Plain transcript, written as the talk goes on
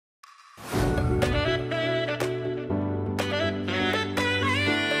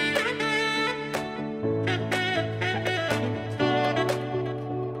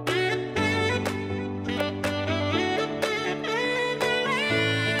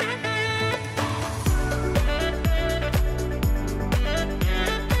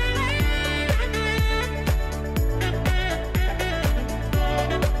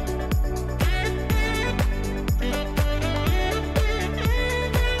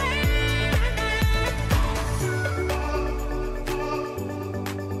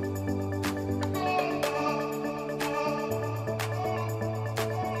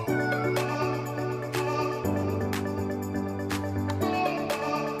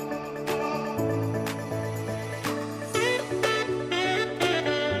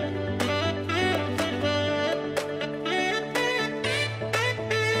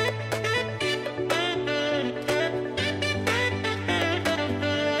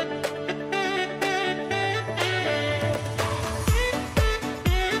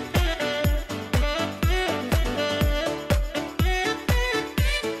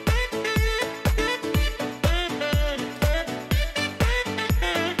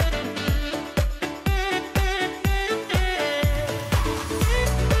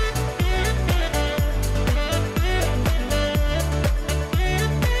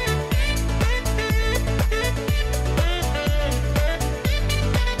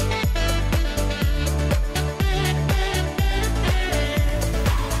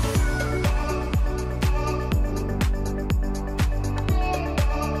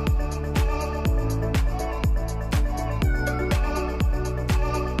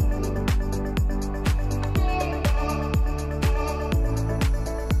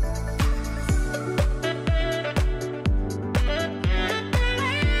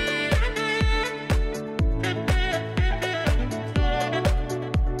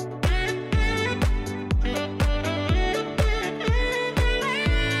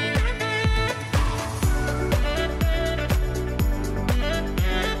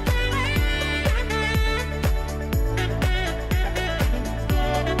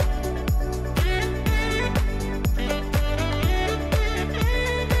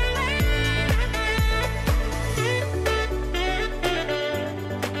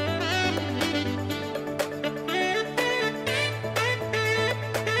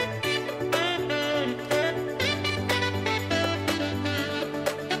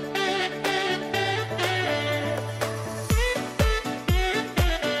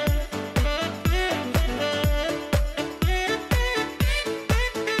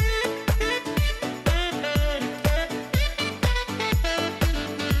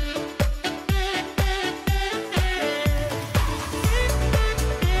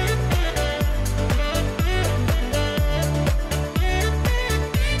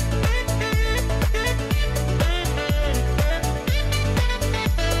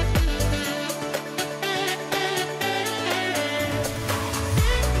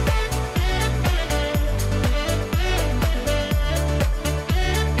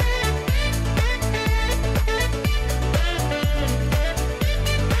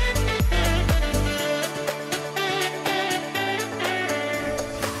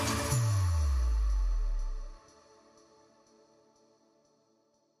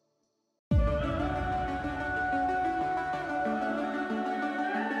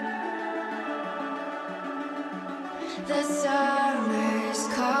The summer's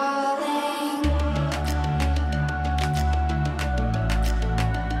calling.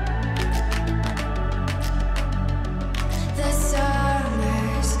 The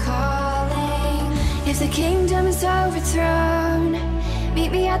summer's calling. If the kingdom is overthrown,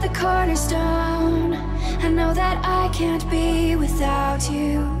 meet me at the cornerstone. I know that I can't be without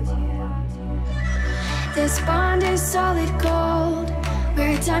you. This bond is solid gold.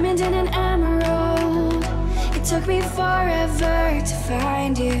 We're a diamond and an emerald. It took me forever to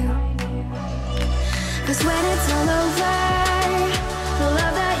find you. 'Cause when it's all over, the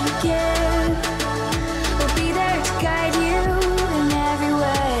love that you give will be there to guide you in every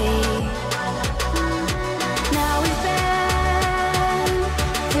way. Now we've been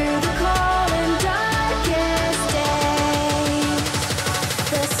through the cold and darkest days.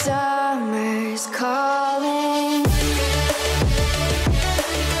 The summer's calling.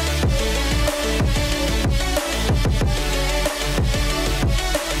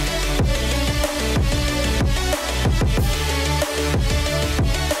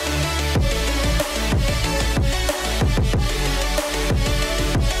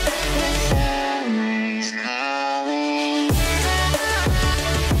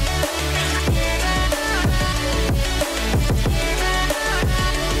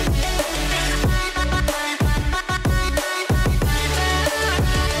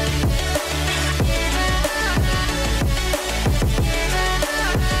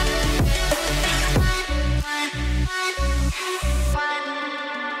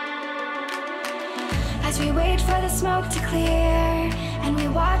 As we wait for the smoke to clear and we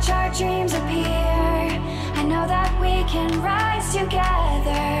watch our dreams appear, I know that we can rise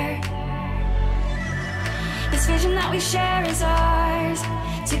together. This vision that we share is ours.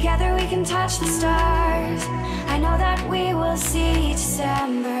 Together we can touch the stars. I know that we will see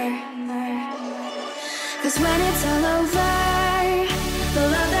December. 'Cause when it's all over, the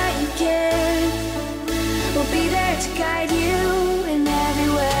love that you give will be there to guide you in every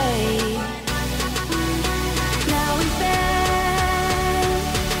way. Now we've been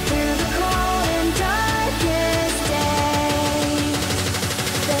through the cold and darkest days.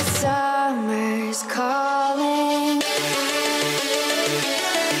 The summer's calling.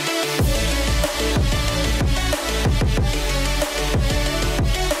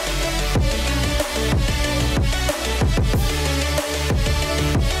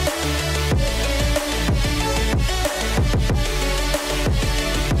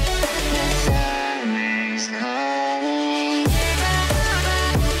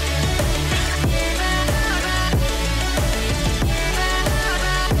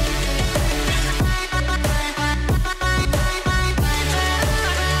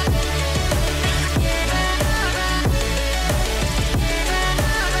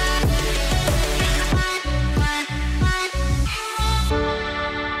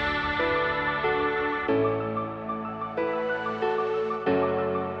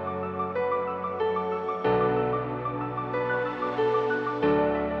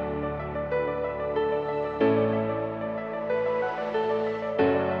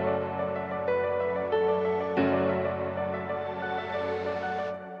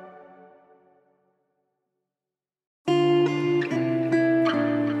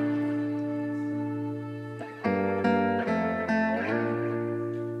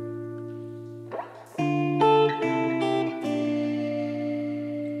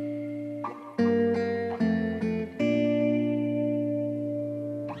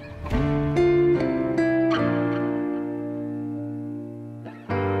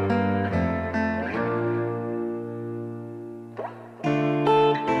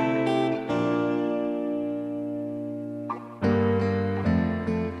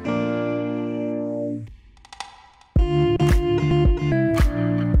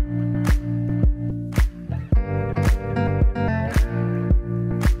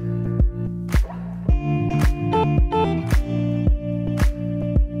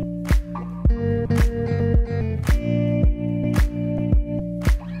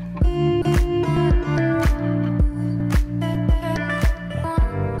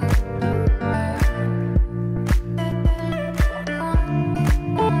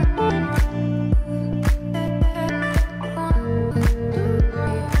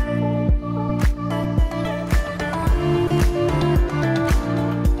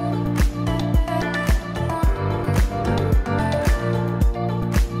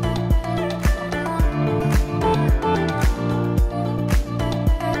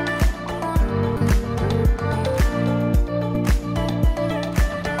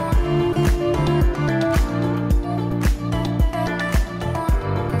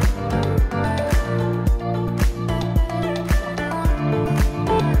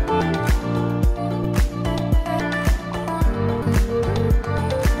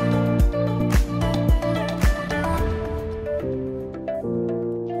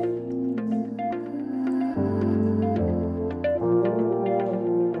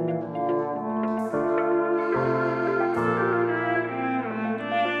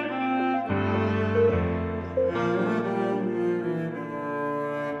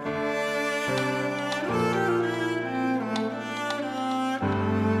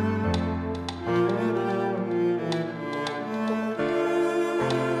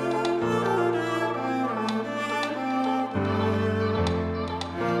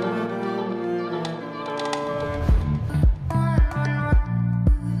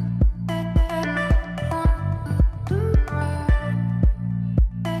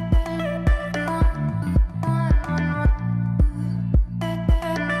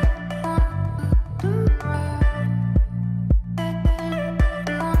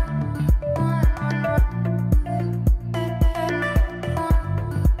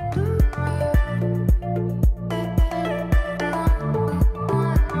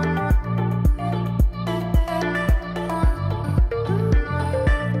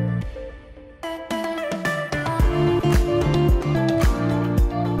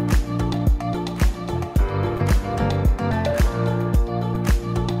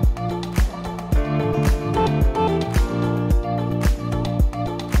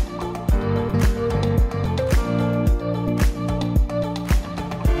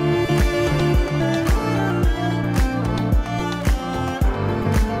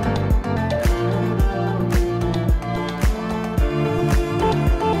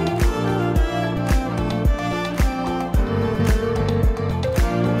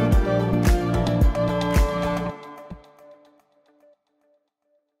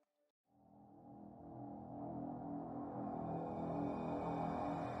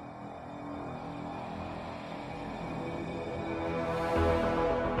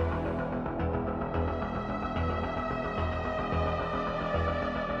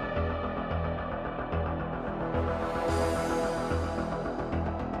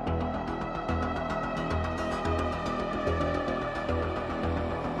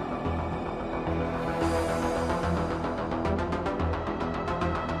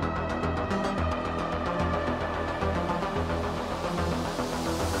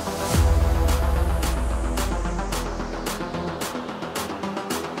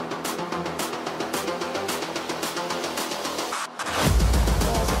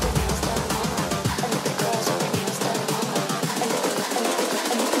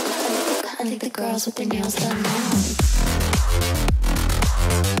 girls with their nails done now.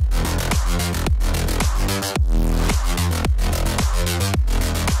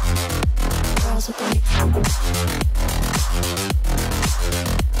 Girls with their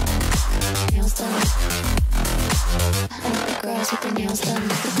nails done. I like the girls with their nails done.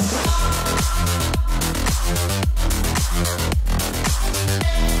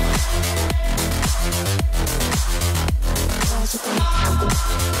 Girls with their nails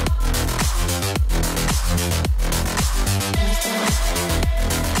done.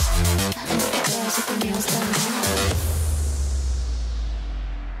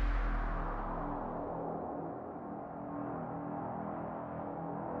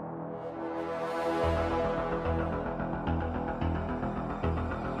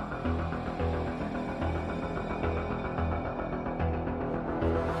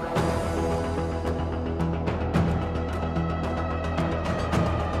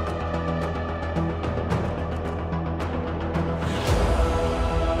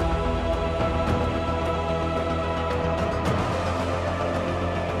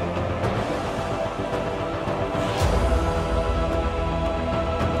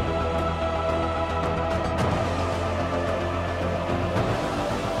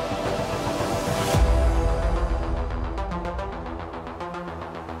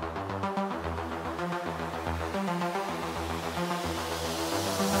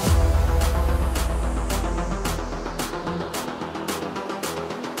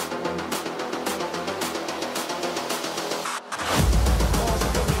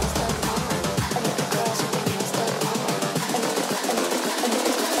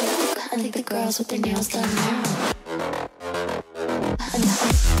 Girls with their nails done now.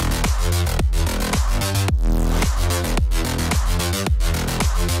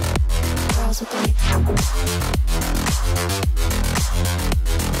 Girls with their nails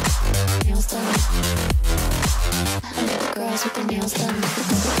done. I like the girls with their nails done.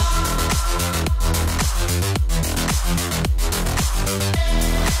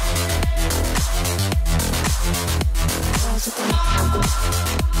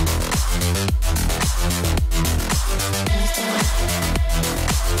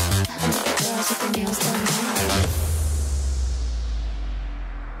 Girls with their nails done.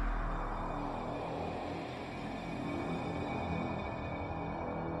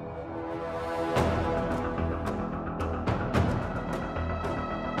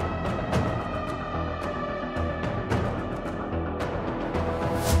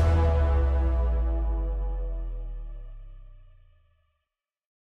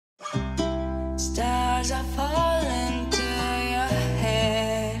 Stars are falling to your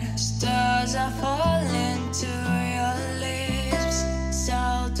head. Stars are falling to your lips.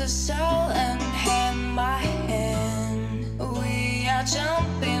 Soul to soul and hand by hand. We are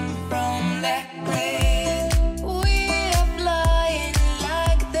jumping from that cliff. We are flying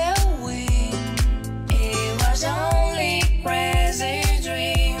like the wind. It was only a crazy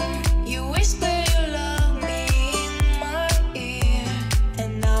dream. You whisper you love me in my ear,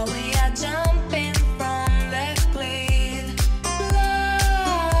 and now we are jumping from that cliff. Fly,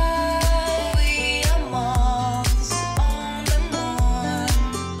 we are moths on the moon.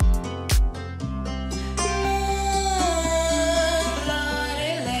 Moon,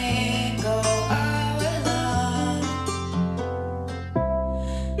 bloody let go our love.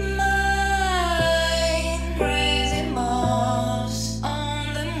 Mine, crazy moths on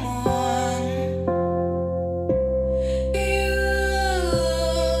the moon.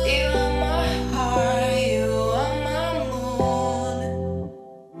 You are my heart, you are my moon.